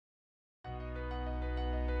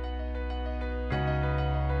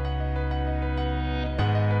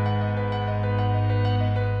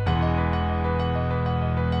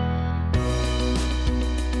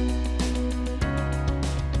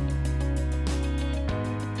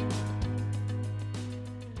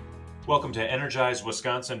Welcome to Energize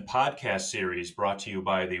Wisconsin podcast series brought to you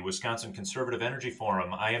by the Wisconsin Conservative Energy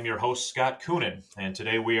Forum. I am your host, Scott Coonan, and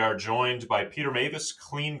today we are joined by Peter Mavis,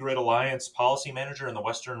 Clean Grid Alliance Policy Manager in the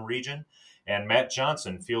Western Region, and Matt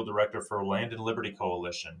Johnson, Field Director for Land and Liberty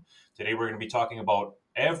Coalition. Today we're going to be talking about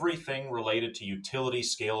everything related to utility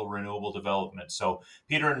scale renewable development. So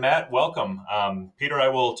Peter and Matt, welcome. Peter, I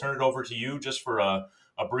will turn it over to you just for a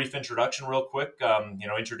brief introduction real quick.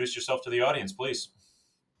 Introduce yourself to the audience, please.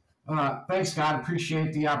 Thanks, Scott.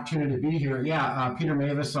 Appreciate the opportunity to be here. Peter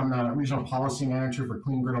Mavis. I'm the Regional Policy Manager for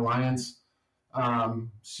Clean Grid Alliance.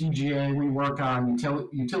 CGA, we work on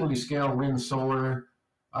utility scale wind, solar,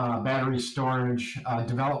 battery storage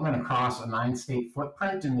development across a 9-state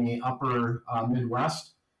footprint in the upper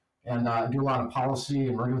Midwest, and do a lot of policy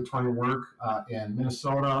and regulatory work in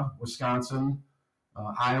Minnesota, Wisconsin,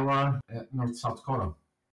 Iowa, and North South Dakota.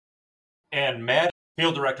 And Matt,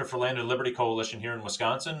 Field Director for Land and Liberty Coalition here in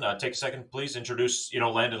Wisconsin. Take a second, please. Introduce,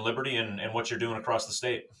 Land and Liberty and what you're doing across the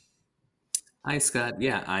state. Hi, Scott.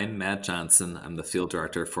 Yeah, I'm Matt Johnson. I'm the Field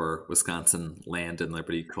Director for Wisconsin Land and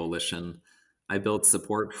Liberty Coalition. I build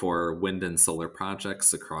support for wind and solar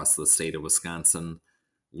projects across the state of Wisconsin.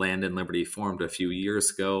 Land and Liberty formed a few years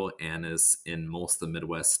ago and is in most of the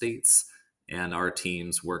Midwest states. And our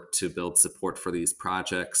teams work to build support for these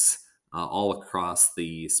projects all across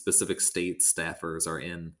the specific states staffers are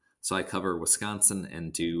in. So I cover Wisconsin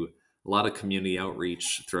and do a lot of community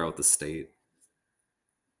outreach throughout the state.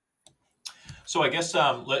 So I guess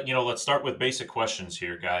let's start with basic questions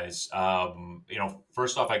here, guys.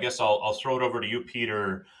 First off, I guess I'll throw it over to you,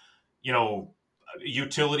 Peter.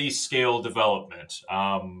 Utility scale development.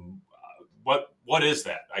 What is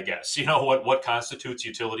that? I guess what constitutes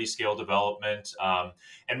utility scale development,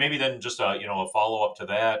 and maybe then just a follow up to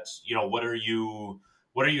that. What are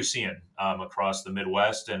you seeing across the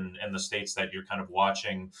Midwest and the states that you're kind of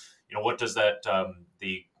watching? What does that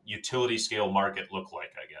the utility scale market look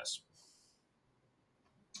like? I guess.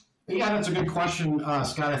 Yeah, that's a good question,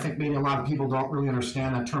 Scott. I think maybe a lot of people don't really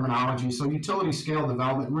understand that terminology. So utility scale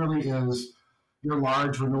development really is your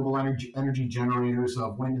large renewable energy generators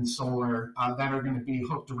of wind and solar that are going to be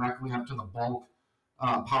hooked directly up to the bulk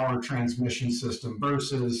power transmission system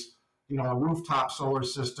versus, a rooftop solar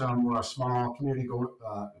system or a small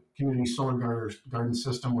community solar garden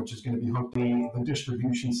system, which is going to be hooked to the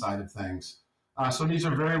distribution side of things. So these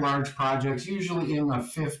are very large projects, usually in the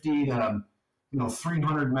 50 to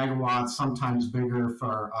 300 megawatts, sometimes bigger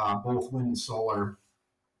for both wind and solar.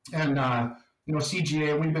 And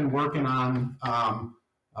CGA, we've been working on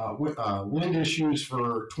wind issues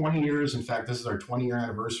for 20 years. In fact, this is our 20-year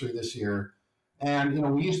anniversary this year. And,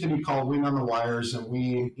 we used to be called Wind on the Wires, and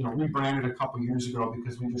we rebranded a couple years ago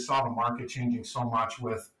because we just saw the market changing so much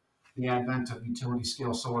with the advent of utility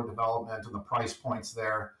scale solar development and the price points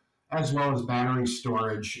there, as well as battery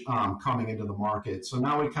storage coming into the market. So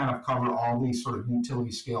now we kind of cover all these sort of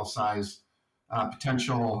utility scale size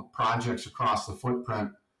potential projects across the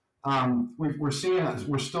footprint. We're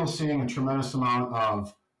still seeing a tremendous amount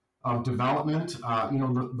of development.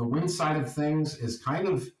 The wind side of things is kind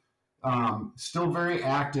of still very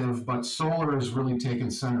active, but solar is really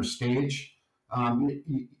taking center stage.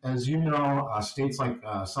 As you know, states like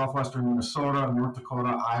southwestern Minnesota, North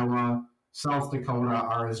Dakota, Iowa, South Dakota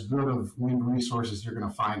are as good of wind resources as you're going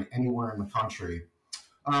to find anywhere in the country.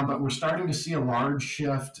 But we're starting to see a large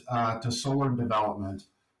shift to solar development.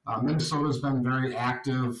 Minnesota's been very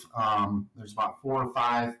active. There's about 4 or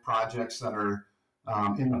 5 projects that are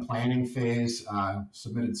in the planning phase,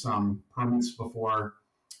 submitted some permits before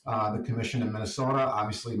the commission in Minnesota.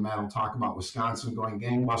 Obviously, Matt will talk about Wisconsin going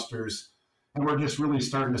gangbusters. And we're just really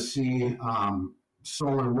starting to see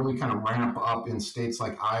solar really kind of ramp up in states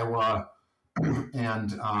like Iowa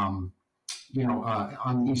and, on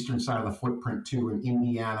the eastern side of the footprint too, in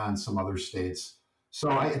Indiana and some other states. So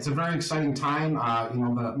it's a very exciting time.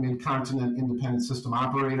 The Mid-Continent Independent System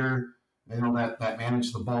Operator, that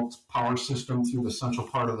manage the bulk power system through the central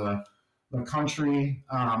part of the country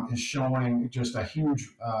is showing just a huge,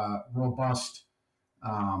 robust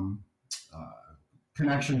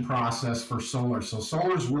connection process for solar. So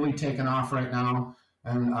solar is really taking off right now,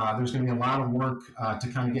 and there's going to be a lot of work to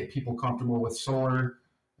kind of get people comfortable with solar.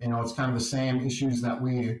 It's kind of the same issues that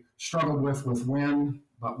we struggled with wind,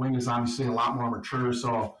 but wind is obviously a lot more mature.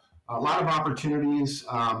 So a lot of opportunities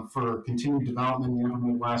for continued development in the upper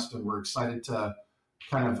Midwest, and we're excited to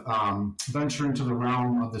kind of venture into the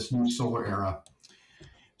realm of this new solar era.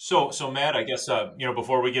 So Matt, I guess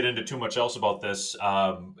before we get into too much else about this,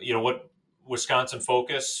 what Wisconsin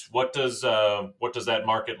focus, what does that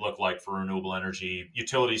market look like for renewable energy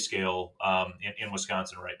utility scale in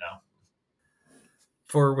Wisconsin right now?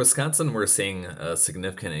 For Wisconsin, we're seeing a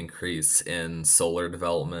significant increase in solar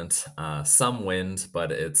development, some wind,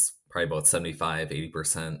 but it's probably about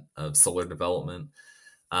 75-80% of solar development.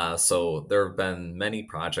 So there have been many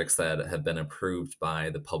projects that have been approved by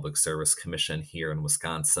the Public Service Commission here in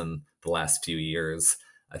Wisconsin the last few years.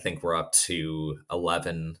 I think we're up to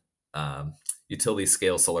 11 utility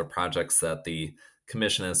scale solar projects that the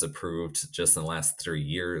commission has approved just in the last 3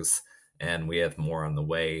 years, and we have more on the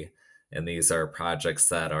way. And these are projects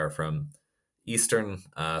that are from eastern,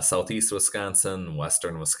 southeast Wisconsin,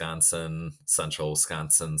 western Wisconsin, central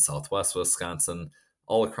Wisconsin, southwest Wisconsin.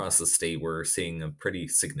 All across the state, we're seeing a pretty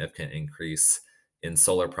significant increase in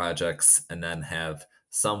solar projects and then have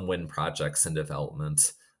some wind projects in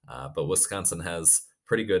development. But Wisconsin has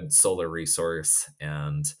pretty good solar resource,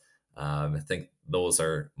 and I think those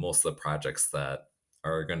are most of the projects that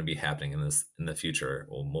are going to be happening in the future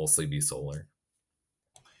will mostly be solar.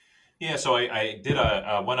 Yeah, so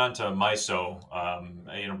I went on to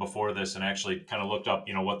MISO, before this, and actually kind of looked up,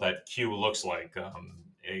 what that queue looks like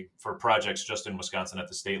for projects just in Wisconsin at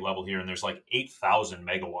the state level here, and there's like 8,000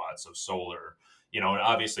 megawatts of solar, and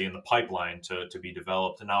obviously in the pipeline to be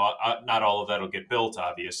developed. And now, not all of that will get built,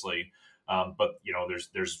 obviously, but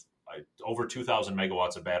there's over 2,000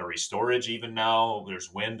 megawatts of battery storage even now.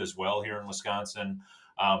 There's wind as well here in Wisconsin.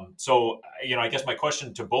 So, I guess my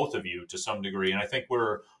question to both of you to some degree, and I think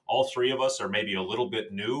all three of us are maybe a little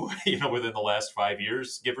bit new, within the last 5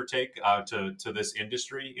 years, give or take, to this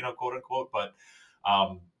industry, quote unquote. But,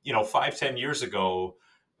 5-10 years ago,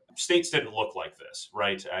 states didn't look like this,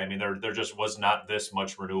 right? I mean, there just was not this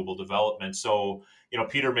much renewable development. So,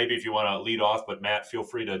 Peter, maybe if you want to lead off, but Matt, feel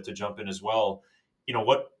free to jump in as well.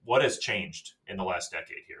 What has changed in the last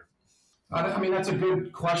decade here? I mean, that's a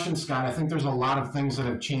good question, Scott. I think there's a lot of things that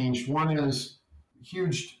have changed. One is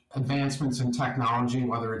huge advancements in technology,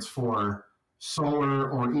 whether it's for solar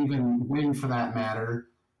or even wind for that matter.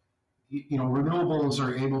 Renewables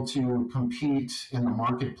are able to compete in the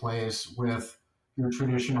marketplace with your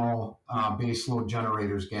traditional baseload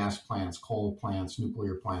generators, gas plants, coal plants,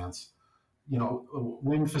 nuclear plants.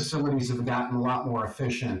 Wind facilities have gotten a lot more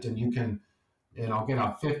efficient, and you can get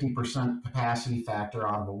a 50% capacity factor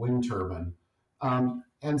out of a wind turbine.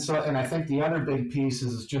 And I think the other big piece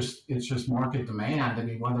is it's just market demand. I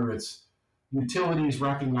mean, whether it's utilities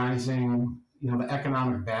recognizing, the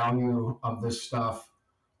economic value of this stuff,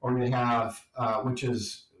 or you have, which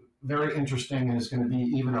is very interesting and is going to be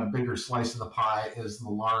even a bigger slice of the pie, is the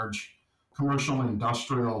large commercial and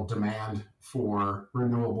industrial demand for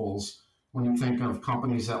renewables. When you think of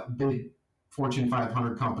companies big Fortune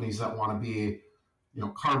 500 companies that want to be,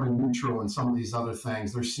 carbon neutral and some of these other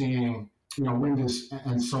things, they're seeing, wind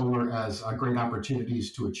and solar as great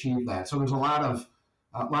opportunities to achieve that. So there's a lot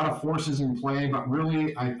of forces in play, but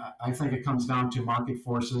really, I think it comes down to market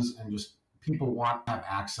forces and just people want to have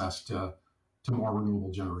access to more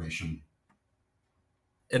renewable generation.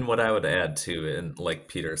 And what I would add too, and like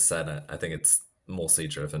Peter said, I think it's mostly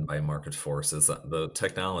driven by market forces. The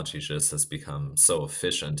technology just has become so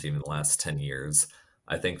efficient even the last 10 years.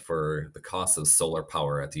 I think for the cost of solar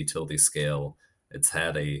power at the utility scale, it's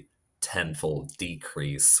had a tenfold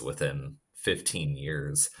decrease within 15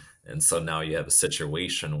 years. And so now you have a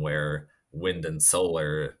situation where wind and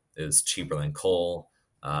solar is cheaper than coal,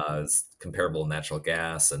 is comparable to natural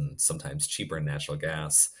gas, and sometimes cheaper than natural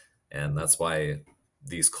gas. And that's why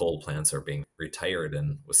these coal plants are being retired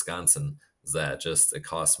in Wisconsin, is that just it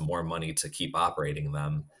costs more money to keep operating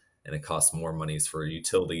them, and it costs more monies for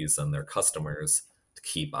utilities and their customers to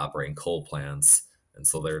keep operating coal plants. And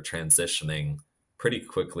so they're transitioning pretty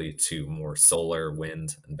quickly to more solar,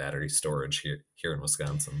 wind, and battery storage here in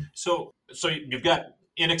Wisconsin. So you've got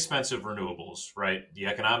inexpensive renewables, right? The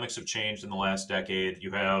economics have changed in the last decade.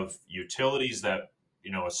 You have utilities that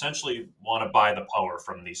essentially want to buy the power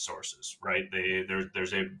from these sources, right?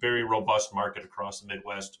 There's a very robust market across the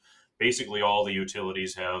Midwest. Basically, all the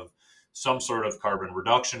utilities have some sort of carbon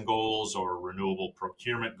reduction goals or renewable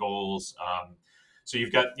procurement goals. So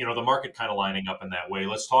you've got, the market kind of lining up in that way.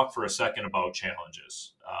 Let's talk for a second about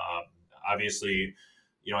challenges. Obviously,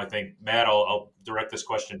 I think, Matt, I'll direct this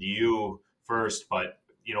question to you first, but,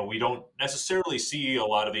 we don't necessarily see a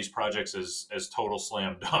lot of these projects as total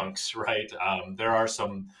slam dunks, right? There are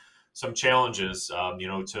some challenges,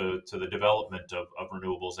 to the development of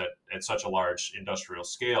renewables at such a large industrial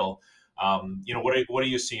scale. What are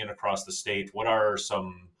you seeing across the state? What are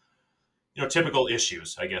some typical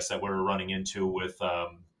issues, I guess, that we're running into with,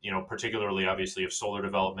 particularly, obviously, if solar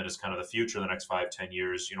development is kind of the future the next 5-10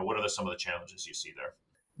 years, what are some of the challenges you see there?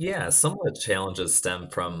 Yeah, some of the challenges stem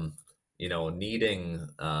from, needing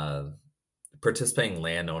participating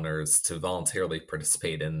landowners to voluntarily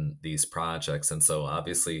participate in these projects. And so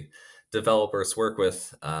obviously developers work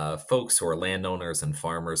with folks who are landowners and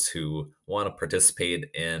farmers who want to participate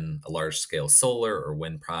in a large scale solar or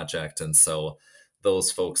wind project. And so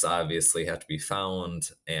those folks obviously have to be found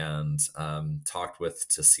and talked with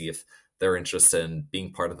to see if they're interested in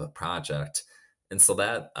being part of the project. And so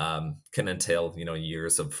that can entail,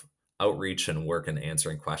 years of outreach and work and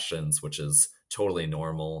answering questions, which is totally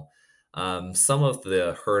normal. Some of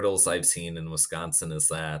the hurdles I've seen in Wisconsin is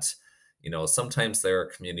that, sometimes there are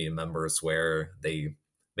community members where they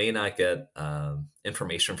may not get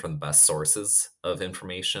information from the best sources of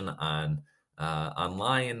information on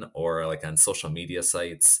online or like on social media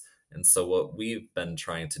sites. And so what we've been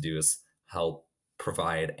trying to do is help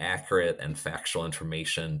provide accurate and factual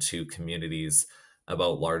information to communities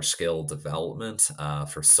about large scale development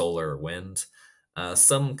for solar or wind.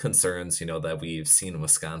 Some concerns, that we've seen in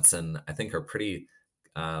Wisconsin, I think are pretty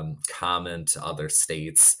common to other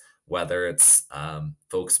states, whether it's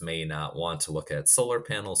folks may not want to look at solar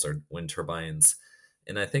panels or wind turbines.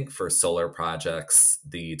 And I think for solar projects,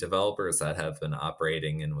 the developers that have been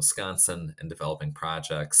operating in Wisconsin and developing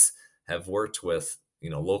projects have worked with,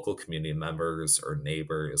 local community members or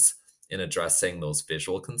neighbors in addressing those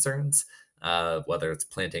visual concerns, whether it's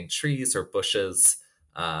planting trees or bushes.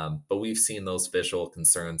 But we've seen those visual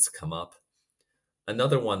concerns come up.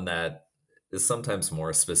 Another one that is sometimes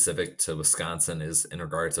more specific to Wisconsin is in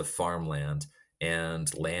regards to farmland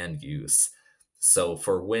and land use. So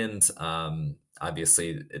for wind,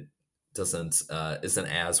 obviously it isn't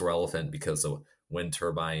as relevant because a wind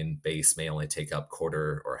turbine base may only take up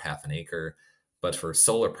quarter or half an acre. But for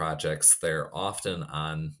solar projects, they're often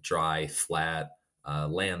on dry, flat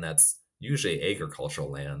land that's usually agricultural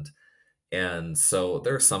land. And so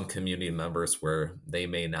there are some community members where they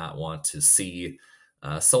may not want to see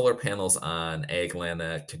solar panels on ag land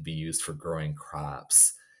that could be used for growing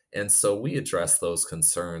crops. And so we address those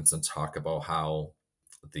concerns and talk about how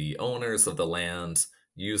the owners of the land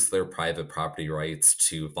use their private property rights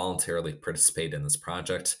to voluntarily participate in this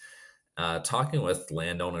project. Talking with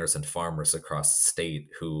landowners and farmers across the state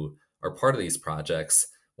who are part of these projects,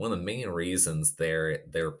 one of the main reasons they're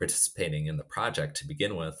participating in the project to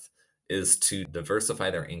begin with is to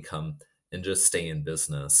diversify their income and just stay in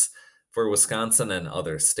business. For Wisconsin and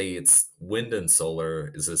other states, wind and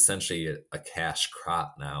solar is essentially a cash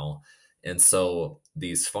crop now. And so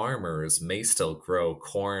these farmers may still grow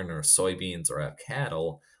corn or soybeans or have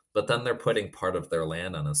cattle, but then they're putting part of their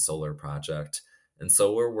land on a solar project. And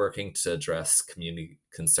so we're working to address community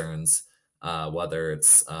concerns, whether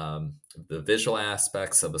it's the visual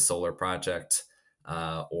aspects of a solar project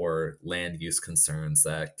or land use concerns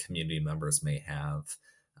that community members may have.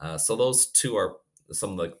 So those two are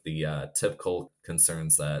some of the typical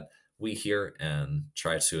concerns that we hear and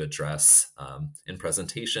try to address in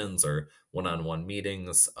presentations or one-on-one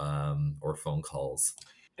meetings or phone calls.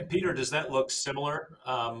 And Peter, does that look similar,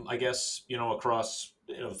 I guess, across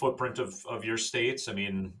the footprint of your states? I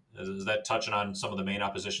mean, is that touching on some of the main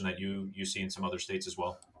opposition that you see in some other states as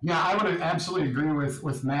well? Yeah, I would absolutely agree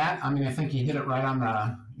with Matt. I mean, I think he hit it right on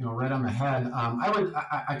the head.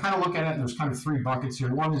 I kind of look at it, and there's kind of three buckets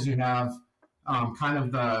here. One is you have kind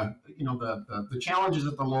of the challenges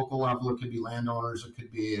at the local level. It could be landowners, it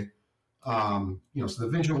could be so the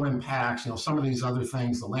visual impacts, some of these other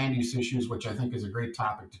things, the land use issues, which I think is a great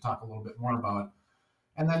topic to talk a little bit more about.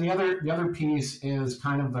 And then the other piece is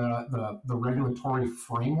kind of the regulatory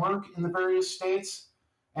framework in the various states.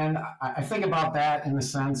 And I think about that in the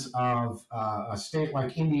sense of a state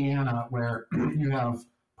like Indiana, where you have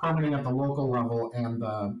permitting at the local level and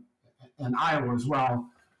Iowa as well.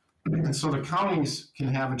 And so the counties can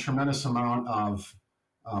have a tremendous amount of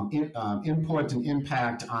input and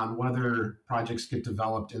impact on whether projects get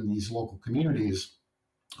developed in these local communities,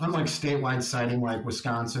 unlike statewide siting like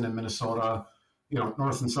Wisconsin and Minnesota,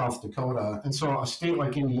 North and South Dakota. And so a state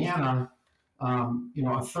like Indiana,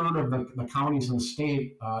 a third of the counties in the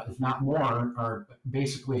state, if not more, are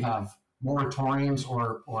basically have moratoriums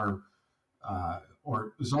or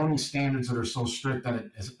zoning standards that are so strict that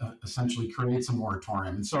it essentially creates a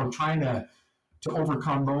moratorium. And so trying to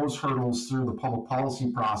overcome those hurdles through the public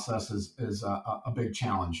policy process is a big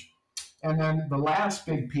challenge. And then the last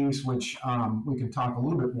big piece, which we can talk a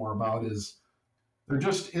little bit more about, is there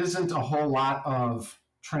just isn't a whole lot of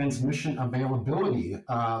transmission availability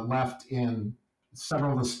left in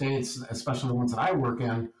several of the states, especially the ones that I work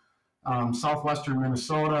in. Southwestern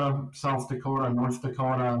Minnesota, South Dakota, North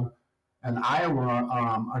Dakota, and Iowa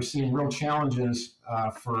are seeing real challenges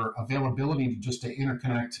for availability just to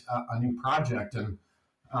interconnect a new project. And,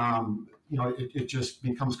 it just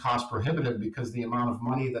becomes cost prohibitive because the amount of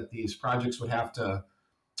money that these projects would have to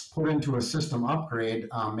put into a system upgrade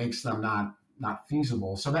makes them not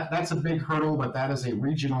feasible. So that's a big hurdle, but that is a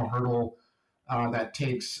regional hurdle that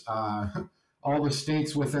takes all the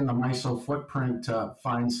states within the MISO footprint to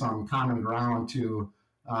find some common ground to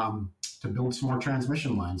build some more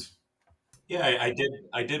transmission lines. Yeah,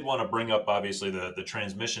 I did want to bring up obviously the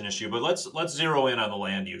transmission issue, but let's zero in on the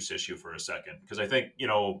land use issue for a second because I think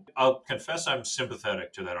I'll confess I'm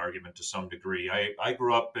sympathetic to that argument to some degree. I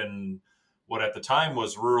grew up in what at the time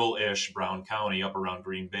was rural-ish Brown County, up around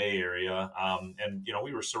Green Bay area, and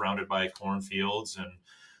we were surrounded by cornfields, and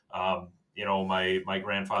my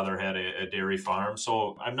grandfather had a dairy farm,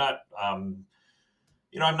 so I'm not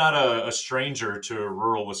a stranger to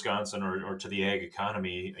rural Wisconsin or to the ag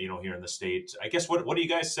economy, here in the state. I guess what do you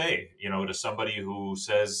guys say, to somebody who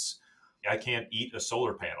says, I can't eat a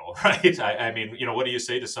solar panel, right? I mean, what do you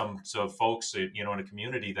say to some folks, in a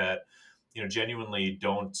community that, genuinely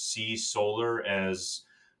don't see solar as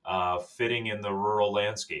fitting in the rural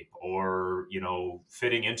landscape or,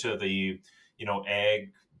 fitting into the,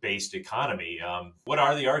 ag-based economy? What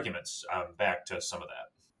are the arguments back to some of that?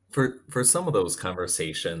 For some of those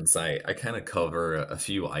conversations, I kind of cover a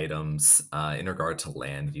few items in regard to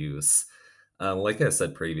land use. Like I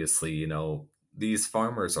said previously, these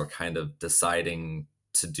farmers are kind of deciding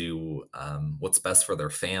to do what's best for their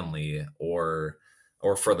family or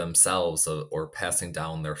for themselves, or passing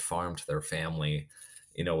down their farm to their family.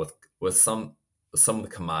 With some of the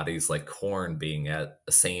commodities like corn being at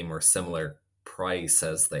the same or similar price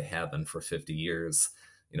as they have been for 50 years.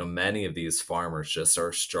 Many of these farmers just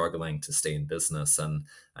are struggling to stay in business. And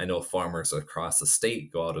I know farmers across the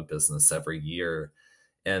state go out of business every year.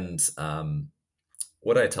 And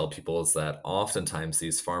what I tell people is that oftentimes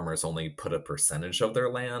these farmers only put a percentage of their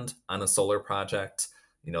land on a solar project.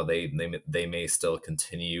 They may still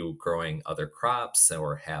continue growing other crops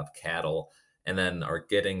or have cattle, and then are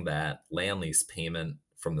getting that land lease payment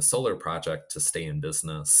from the solar project to stay in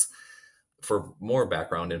business. For more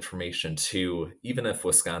background information too, even if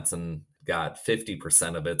Wisconsin got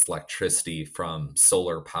 50% of its electricity from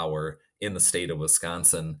solar power in the state of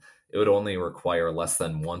Wisconsin, it would only require less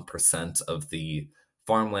than 1% of the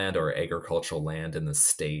farmland or agricultural land in the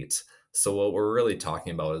state. So what we're really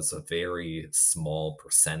talking about is a very small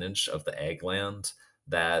percentage of the ag land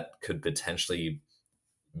that could potentially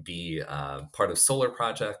be part of solar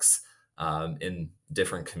projects in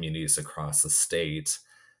different communities across the state.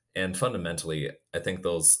 And fundamentally, I think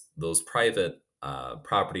those private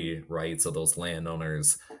property rights of those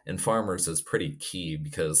landowners and farmers is pretty key,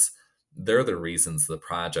 because they're the reasons the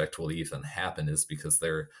project will even happen, is because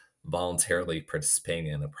they're voluntarily participating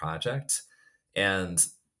in a project. And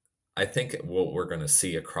I think what we're going to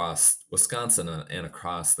see across Wisconsin and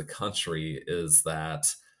across the country is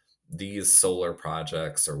that these solar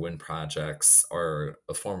projects or wind projects are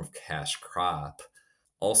a form of cash crop.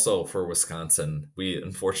 Also, for Wisconsin, we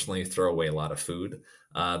unfortunately throw away a lot of food.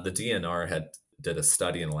 The DNR did a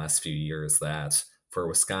study in the last few years that for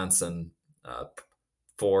Wisconsin,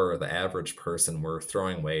 for the average person, we're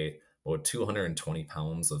throwing away about 220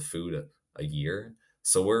 pounds of food a year.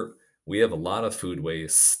 So we have a lot of food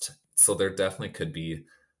waste. So there definitely could be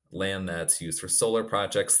land that's used for solar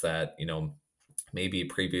projects that maybe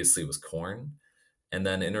previously was corn. And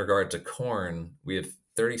then in regard to corn, we have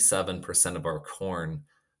 37% of our corn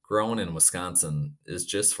grown in Wisconsin is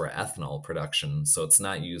just for ethanol production. So it's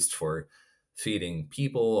not used for feeding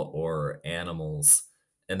people or animals.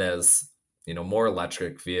 And as more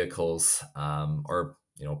electric vehicles are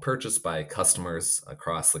purchased by customers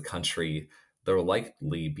across the country, there will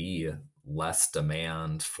likely be less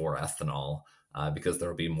demand for ethanol because there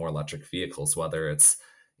will be more electric vehicles, whether it's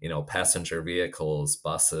passenger vehicles,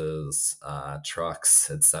 buses,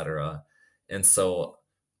 trucks, etc. And so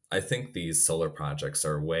I think these solar projects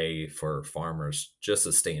are a way for farmers just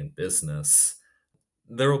to stay in business.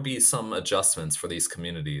 There will be some adjustments for these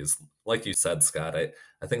communities. Like you said, Scott,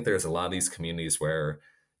 I think there's a lot of these communities where,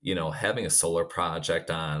 having a solar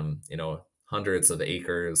project on, hundreds of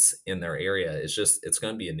acres in their area it's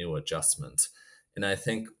going to be a new adjustment. And I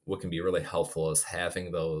think what can be really helpful is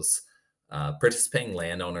having those participating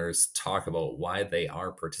landowners talk about why they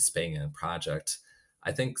are participating in a project.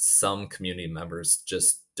 I think some community members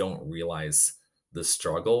just don't realize the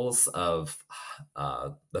struggles of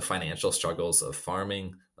the financial struggles of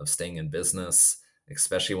farming, of staying in business,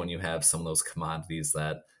 especially when you have some of those commodities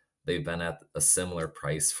that they've been at a similar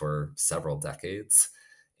price for several decades.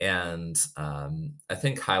 And I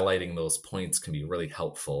think highlighting those points can be really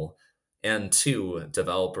helpful. And two,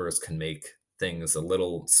 developers can make things a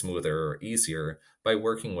little smoother or easier by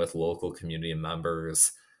working with local community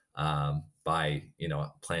members, by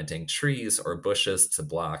planting trees or bushes to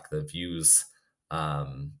block the views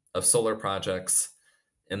of solar projects.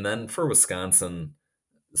 And then for Wisconsin,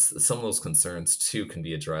 some of those concerns too can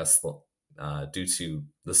be addressed due to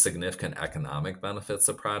the significant economic benefits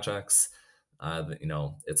of projects.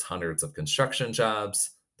 It's hundreds of construction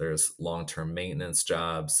jobs, there's long-term maintenance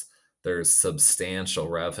jobs, there's substantial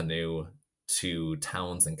revenue to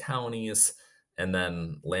towns and counties, and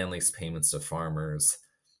then land lease payments to farmers.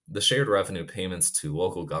 The shared revenue payments to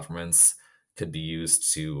local governments could be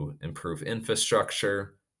used to improve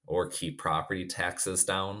infrastructure or keep property taxes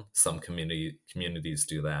down. Some communities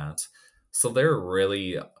do that. So they're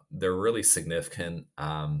really significant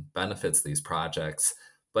benefits to these projects.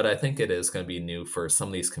 But I think it is going to be new for some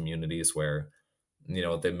of these communities where,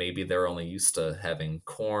 maybe they're only used to having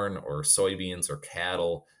corn or soybeans or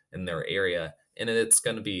cattle in their area, and it's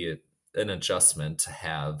going to be an adjustment to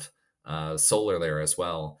have solar there as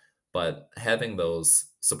well. But having those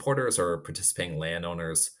supporters or participating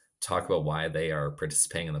landowners talk about why they are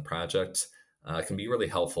participating in the project can be really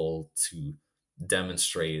helpful to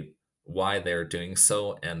demonstrate why they're doing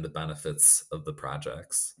so and the benefits of the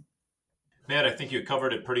projects. Matt, I think you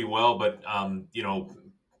covered it pretty well, but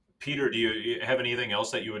Peter, do you have anything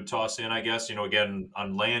else that you would toss in? I guess again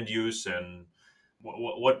on land use and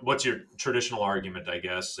what's your traditional argument? I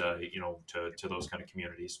guess to those kind of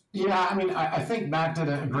communities. Yeah, I mean, I think Matt did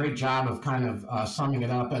a great job of kind of summing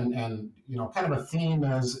it up, and kind of a theme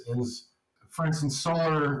is, for instance,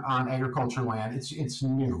 solar on agriculture land. It's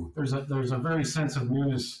new. There's a very sense of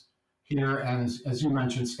newness here, and as you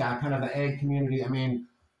mentioned, Scott, kind of the ag community. I mean,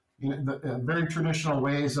 the very traditional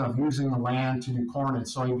ways of using the land to do corn and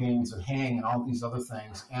soybeans and haying and all these other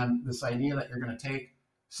things, and this idea that you're going to take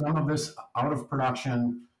some of this out of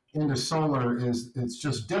production into solar it's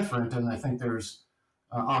just different. And I think there's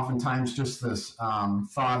oftentimes just this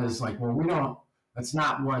thought is like, well, that's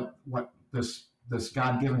not what this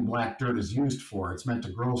God-given black dirt is used for. It's meant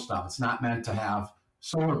to grow stuff. It's not meant to have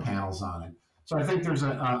solar panels on it. So I think there's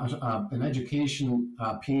an education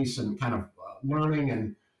piece and kind of learning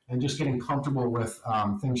and just getting comfortable with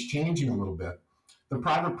things changing a little bit. The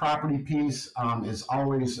private property piece is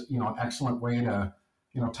always, an excellent way to,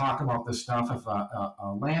 talk about this stuff. If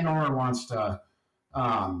a landowner wants to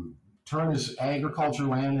turn his agriculture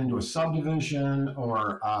land into a subdivision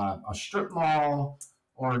or a strip mall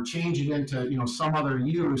or change it into, some other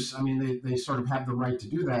use, I mean, they sort of have the right to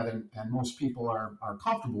do that, and most people are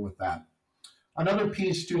comfortable with that. Another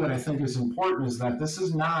piece, too, that I think is important is that this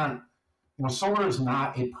is not, solar is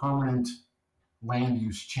not a permanent land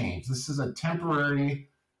use change. This is a temporary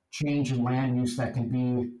change in land use that can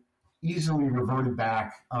be easily reverted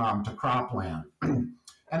back to cropland. And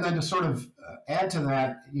then to sort of add to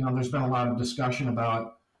that, there's been a lot of discussion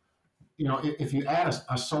about, if you add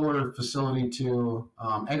a solar facility to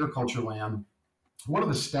agriculture land, what are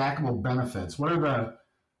the stackable benefits? What are the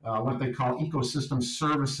what they call ecosystem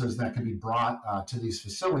services that can be brought to these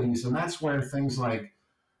facilities? And that's where things like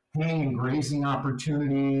haying and grazing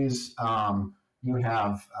opportunities, you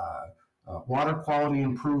have water quality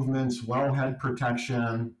improvements, wellhead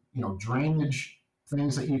protection, drainage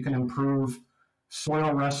things that you can improve,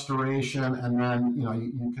 soil restoration, and then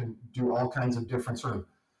you can do all kinds of different sort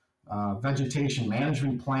of vegetation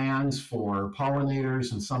management plans for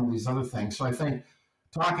pollinators and some of these other things. So I think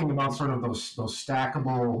talking about sort of those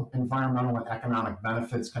stackable environmental and economic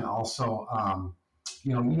benefits can also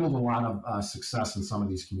yield a lot of success in some of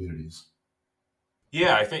these communities.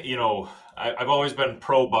 Yeah, I think I've always been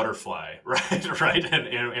pro butterfly, right,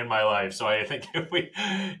 in my life. So I think if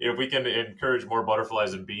we can encourage more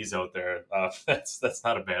butterflies and bees out there, that's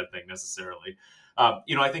not a bad thing necessarily.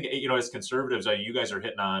 I think as conservatives, you guys are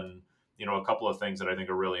hitting on a couple of things that I think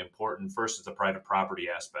are really important. First is the private property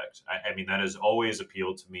aspect. I mean, that has always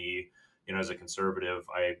appealed to me, as a conservative.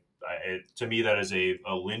 To me, that is a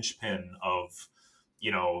linchpin of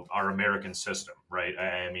our American system, right?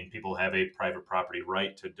 I mean, people have a private property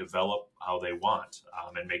right to develop how they want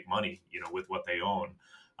and make money, with what they own.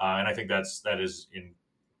 And I think that is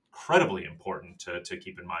incredibly important to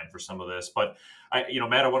keep in mind for some of this. But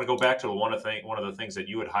Matt, I want to go back to one of the things that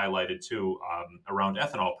you had highlighted too, around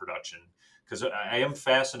ethanol production, because I am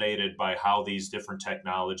fascinated by how these different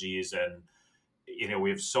technologies and we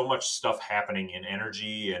have so much stuff happening in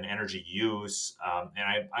energy and energy use.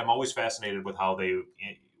 And I'm always fascinated with how they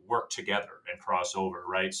work together and cross over,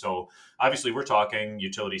 right? So obviously we're talking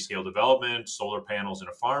utility scale development, solar panels in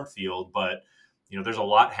a farm field, but there's a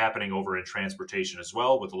lot happening over in transportation as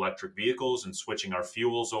well with electric vehicles and switching our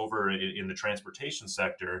fuels over in the transportation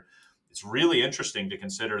sector. it's really interesting to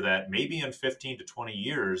consider that maybe in 15 to 20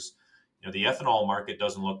 years, the ethanol market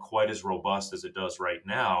doesn't look quite as robust as it does right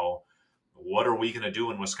now. What are we going to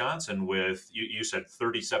do in Wisconsin with, you said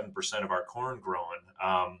 37% of our corn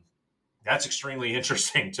grown? That's extremely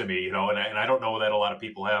interesting to me, and I don't know that a lot of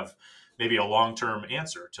people have maybe a long-term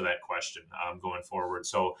answer to that question going forward.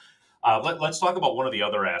 So let's talk about one of the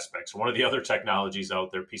other aspects, one of the other technologies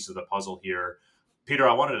out there, piece of the puzzle here. Peter,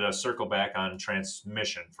 I wanted to circle back on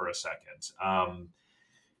transmission for a second.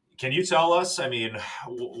 Can you tell us,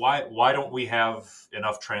 why don't we have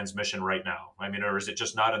enough transmission right now? Or is it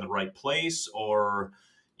just not in the right place, or,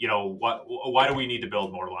 why do we need to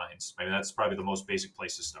build more lines? That's probably the most basic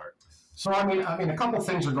place to start. So, a couple of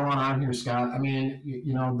things are going on here, Scott.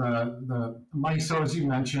 The MISO, as you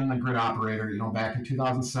mentioned, the grid operator, back in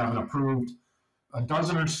 2007 approved a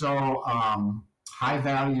dozen or so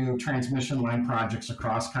high-value transmission line projects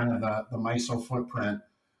across kind of the MISO footprint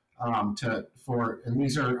and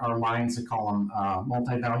these are lines, they call them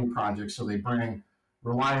multi-value projects. So they bring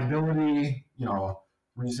reliability,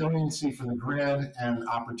 resiliency for the grid and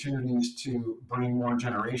opportunities to bring more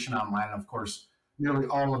generation online. And of course, nearly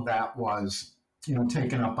all of that was,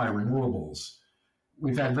 taken up by renewables.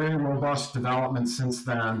 We've had very robust development since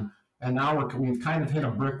then. And now we've kind of hit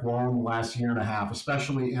a brick wall in the last year and a half,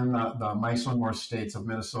 especially in the MISO North states of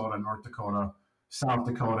Minnesota, North Dakota, South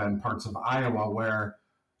Dakota, and parts of Iowa, where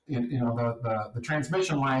the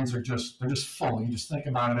transmission lines they're just full. You just think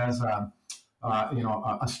about it as a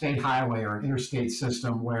state highway or an interstate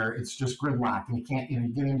system where it's just gridlocked, and you can't you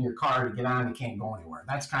get into your car to get on, you can't go anywhere.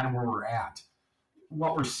 That's kind of where we're at.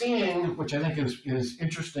 What we're seeing, which I think is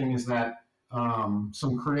interesting, is that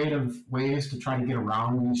some creative ways to try to get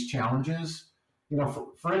around these challenges.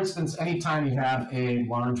 For instance, anytime you have a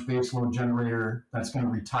large baseload generator that's going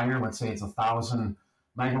to retire, let's say it's 1,000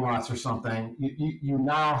 megawatts or something, you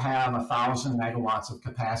now have 1,000 megawatts of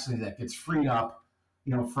capacity that gets freed up,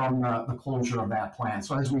 from the closure of that plant.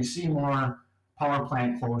 So as we see more power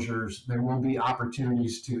plant closures, there will be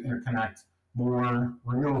opportunities to interconnect more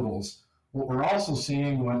renewables. What we're also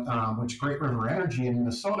seeing, which Great River Energy in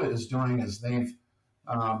Minnesota is doing, is they're in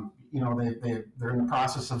the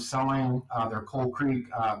process of selling their Coal Creek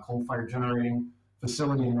coal-fired generating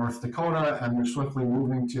facility in North Dakota, and they're swiftly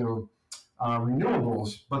moving to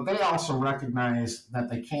renewables. But they also recognize that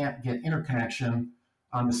they can't get interconnection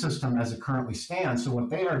on the system as it currently stands. So what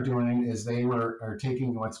they are doing is they are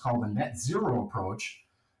taking what's called a net zero approach,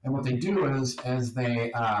 and what they do is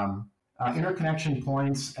they interconnection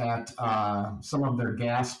points at some of their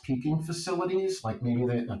gas peaking facilities, like maybe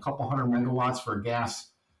a couple hundred megawatts for a gas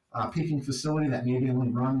peaking facility that maybe only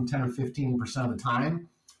run 10 or 15% of the time.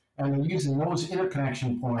 And they're using those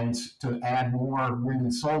interconnection points to add more wind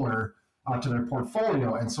and solar to their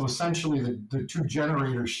portfolio. And so essentially the two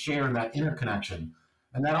generators share that interconnection.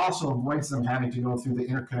 And that also avoids them having to go through the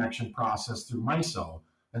interconnection process through MISO.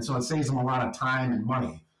 And so it saves them a lot of time and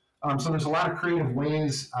money. So there's a lot of creative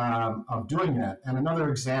ways of doing that. And another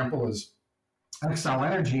example is Xcel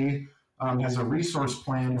Energy has a resource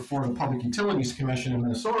plan before the Public Utilities Commission in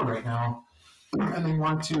Minnesota right now, and they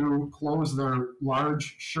want to close their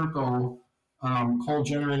large Sherco coal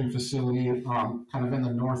generating facility kind of in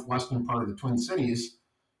the northwestern part of the Twin Cities.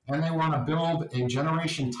 And they want to build a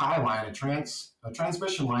generation tie line, a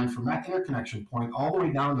transmission line from that interconnection point all the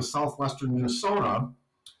way down to southwestern Minnesota.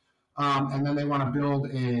 And then they want to build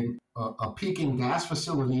a peaking gas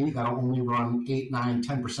facility that'll only run 8, 9,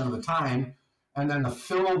 10% of the time, and then to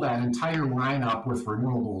fill that entire lineup with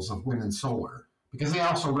renewables of wind and solar. Because they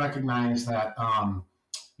also recognize that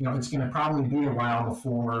it's going to probably be a while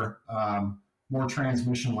before more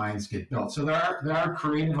transmission lines get built. So there are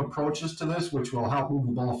creative approaches to this which will help move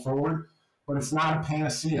the ball forward, but it's not a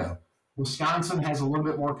panacea. Wisconsin has a little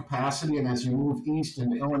bit more capacity, and as you move east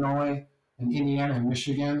into Illinois and Indiana and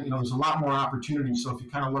Michigan, there's a lot more opportunity. So if you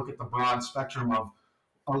kind of look at the broad spectrum of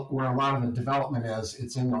where a lot of the development is,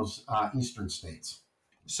 it's in those eastern states.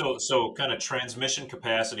 So kind of transmission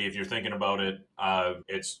capacity, if you're thinking about it,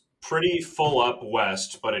 it's pretty full up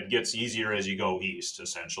west, but it gets easier as you go east,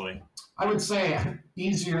 essentially. I would say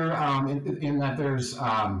easier in that there's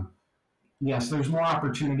more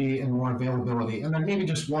opportunity and more availability. And then maybe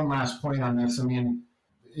just one last point on this.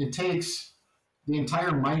 It takes the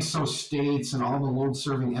entire MISO states and all the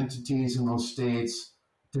load-serving entities in those states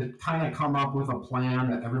to kind of come up with a plan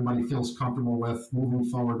that everybody feels comfortable with moving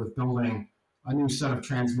forward with building a new set of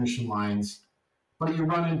transmission lines. But you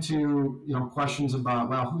run into questions about,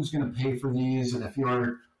 well, who's going to pay for these? And if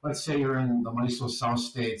let's say you're in the MISO South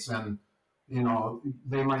states and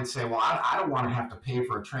they might say, well, I don't want to have to pay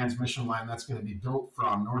for a transmission line that's going to be built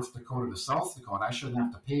from North Dakota to South Dakota. I shouldn't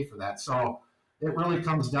have to pay for that. So it really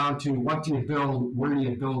comes down to what do you build, where do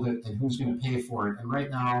you build it, and who's going to pay for it. And right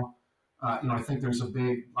now, I think there's a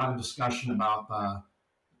lot of discussion about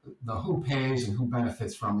the who pays and who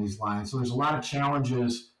benefits from these lines. So there's a lot of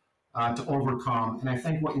challenges to overcome. And I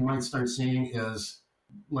think what you might start seeing is,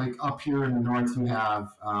 like up here in the north, you have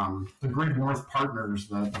the Grid North Partners,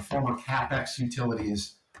 the former CapEx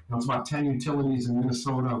utilities. It's about 10 utilities in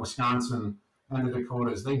Minnesota, Wisconsin, and the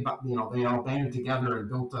Dakotas. They all banded together and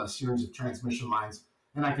built a series of transmission lines.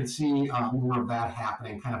 And I could see more of that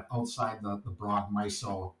happening kind of outside the broad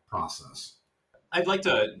MISO process. I'd like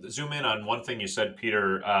to zoom in on one thing you said,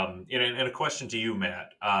 Peter, and a question to you,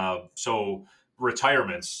 Matt. So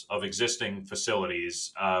retirements of existing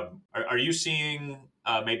facilities, are you seeing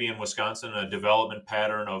maybe in Wisconsin a development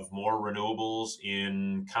pattern of more renewables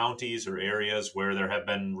in counties or areas where there have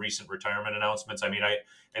been recent retirement announcements? I mean,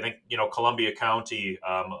 I think, Columbia County,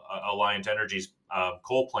 Alliant Energy's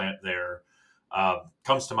coal plant there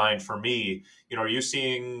comes to mind for me. Are you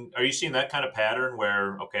seeing that kind of pattern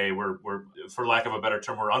where, okay, we're for lack of a better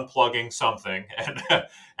term, we're unplugging something and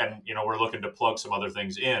we're looking to plug some other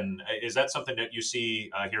things in? Is that something that you see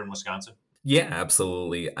here in Wisconsin? Yeah,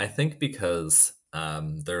 absolutely. I think because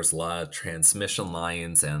there's a lot of transmission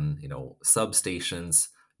lines and substations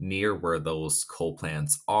near where those coal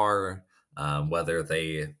plants are, whether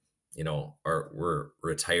they were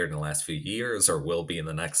retired in the last few years or will be in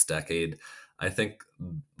the next decade. I think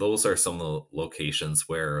those are some of the locations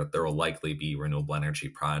where there will likely be renewable energy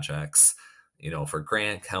projects. For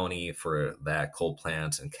Grant County, for that coal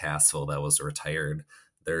plant in Cassville that was retired,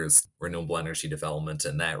 there's renewable energy development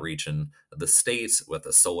in that region of the state with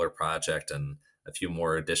a solar project and a few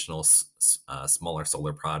more additional smaller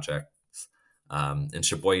solar projects. In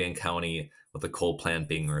Sheboygan County, with the coal plant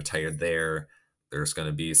being retired there's going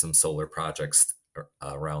to be some solar projects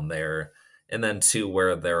around there. And then too,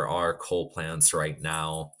 where there are coal plants right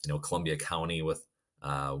now, Columbia County with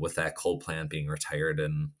that coal plant being retired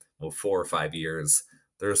in 4 or 5 years,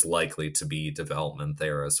 there's likely to be development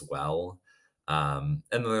there as well. And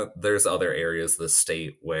there's other areas of the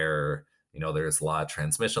state where there's a lot of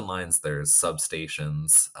transmission lines, there's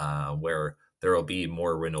substations where there will be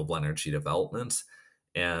more renewable energy development.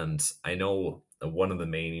 And I know one of the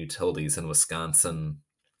main utilities in Wisconsin,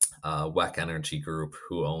 WEC Energy Group,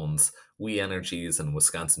 who owns We Energies and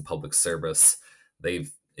Wisconsin Public Service,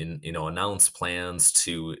 they've announced plans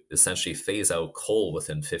to essentially phase out coal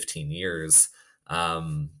within 15 years.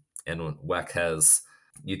 And WEC has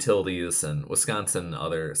utilities in Wisconsin,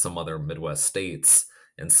 some other Midwest states,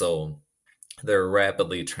 and so they're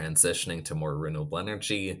rapidly transitioning to more renewable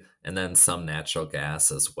energy and then some natural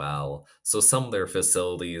gas as well. So some of their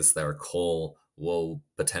facilities that are coal will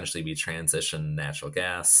potentially be transitioned natural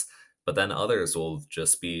gas, but then others will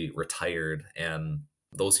just be retired, and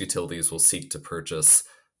those utilities will seek to purchase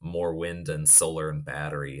more wind and solar and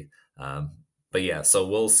battery. But yeah, so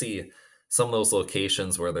we'll see some of those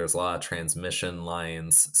locations where there's a lot of transmission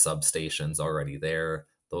lines, substations already there.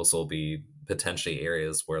 Those will be potentially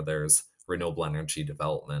areas where there's renewable energy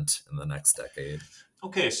development in the next decade.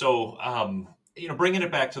 Okay, so bringing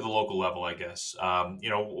it back to the local level, I guess,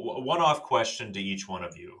 one-off question to each one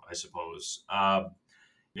of you, I suppose.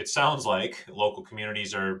 It sounds like local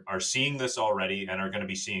communities are seeing this already and are going to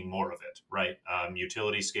be seeing more of it, right?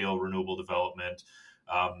 Utility scale renewable development.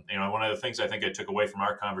 One of the things I think I took away from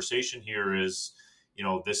our conversation here is,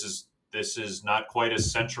 this is not quite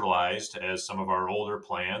as centralized as some of our older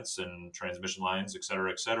plants and transmission lines, et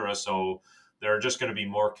cetera, et cetera. So there are just going to be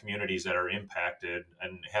more communities that are impacted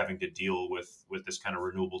and having to deal with this kind of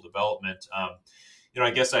renewable development.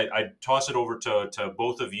 I guess I'd toss it over to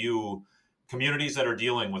both of you. Communities that are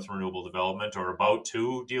dealing with renewable development or about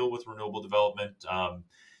to deal with renewable development,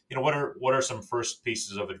 what are some first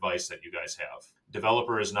pieces of advice that you guys have?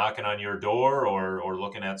 Developer is knocking on your door or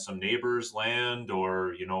looking at some neighbor's land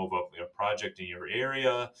or, a project in your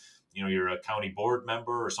area, you're a county board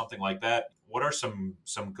member or something like that. What are some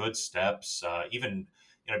good steps? Even,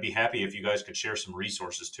 I'd be happy if you guys could share some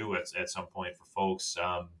resources too at some point for folks.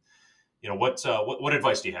 What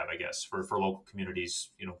advice do you have, I guess, for local communities,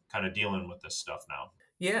 kind of dealing with this stuff now?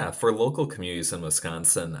 Yeah, for local communities in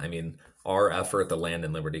Wisconsin, I mean, our effort, the Land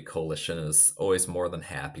and Liberty Coalition, is always more than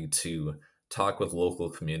happy to talk with local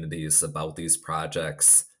communities about these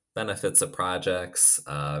projects, benefits of projects,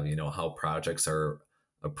 how projects are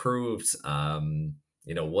approved,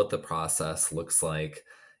 what the process looks like.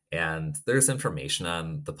 And there's information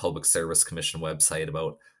on the Public Service Commission website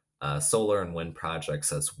about solar and wind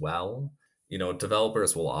projects as well.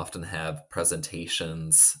 developers will often have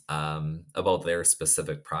presentations about their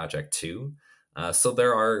specific project too. So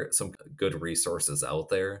there are some good resources out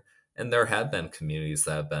there. And there have been communities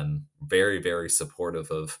that have been very, very supportive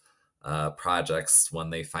of projects when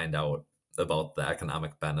they find out about the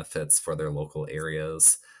economic benefits for their local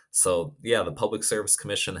areas. So, yeah, the Public Service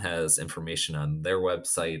Commission has information on their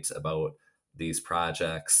website about these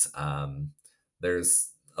projects.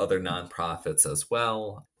 There's other nonprofits as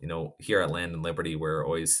well. Here at Land and Liberty, we're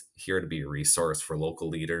always here to be a resource for local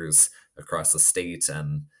leaders across the state.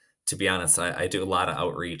 And to be honest, I do a lot of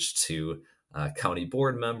outreach to county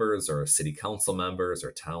board members or city council members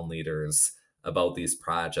or town leaders about these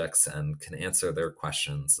projects and can answer their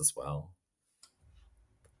questions as well.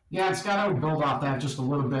 Yeah, and Scott, I would build off that just a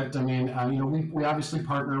little bit. I mean, we obviously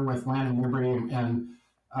partner with Land and Liberty, and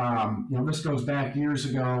this goes back years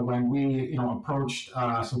ago when we, approached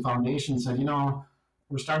some foundations, said,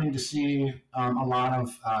 we're starting to see a lot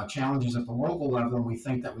of challenges at the local level, and we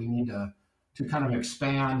think that we need to kind of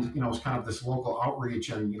expand, kind of this local outreach.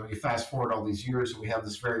 And you fast forward all these years, and we have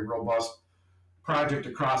this very robust project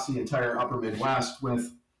across the entire Upper Midwest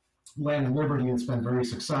with Land and Liberty, and it's been very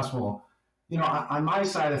successful. On my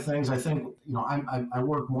side of things, I think, I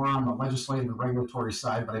work more on the legislative and regulatory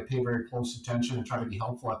side, but I pay very close attention and try to be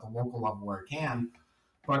helpful at the local level where I can.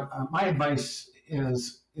 But my advice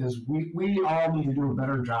is we all need to do a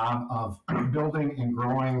better job of building and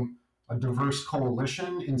growing a diverse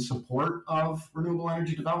coalition in support of renewable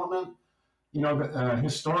energy development.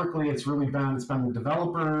 Historically, it's been the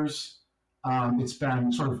developers, it's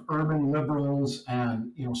been sort of urban liberals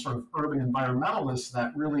and sort of urban environmentalists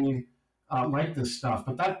that really like this stuff,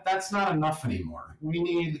 but that's not enough anymore. We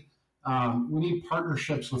need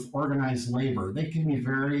partnerships with organized labor. They can be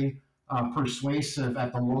very persuasive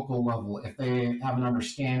at the local level if they have an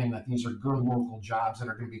understanding that these are good local jobs that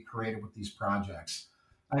are going to be created with these projects.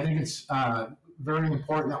 I think it's very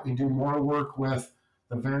important that we do more work with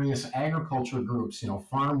the various agriculture groups,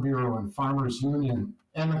 Farm Bureau and Farmers Union,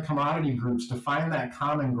 and the commodity groups to find that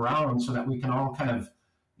common ground so that we can all kind of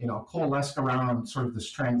coalesce around sort of this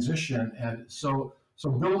transition. And so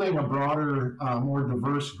building a broader, more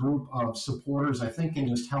diverse group of supporters, I think, can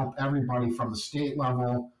just help everybody from the state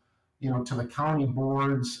level, to the county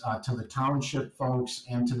boards, to the township folks,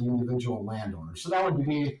 and to the individual landowners. So that would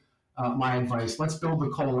be my advice. Let's build the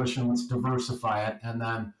coalition, let's diversify it, and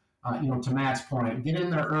then, to Matt's point, get in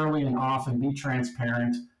there early and often, be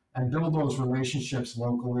transparent, and build those relationships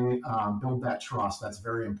locally, build that trust. That's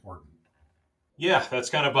very important. Yeah, that's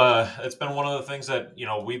kind of it's been one of the things that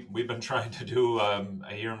we've been trying to do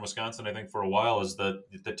here in Wisconsin. I think for a while, as the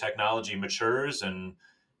technology matures and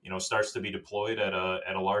starts to be deployed at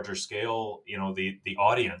a larger scale. The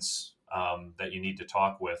audience that you need to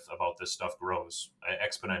talk with about this stuff grows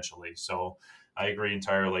exponentially. So I agree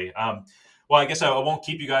entirely. Well, I guess I won't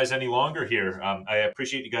keep you guys any longer here. I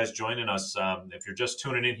appreciate you guys joining us. If you're just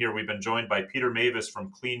tuning in here, we've been joined by Peter Mavis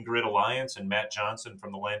from Clean Grid Alliance and Matt Johnson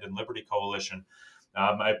from the Land and Liberty Coalition.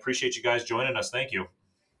 I appreciate you guys joining us. Thank you.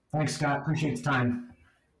 Thanks, Scott. Appreciate the time.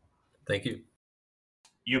 Thank you.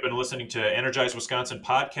 You've been listening to Energize Wisconsin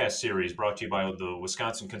podcast series brought to you by the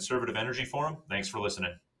Wisconsin Conservative Energy Forum. Thanks for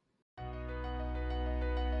listening.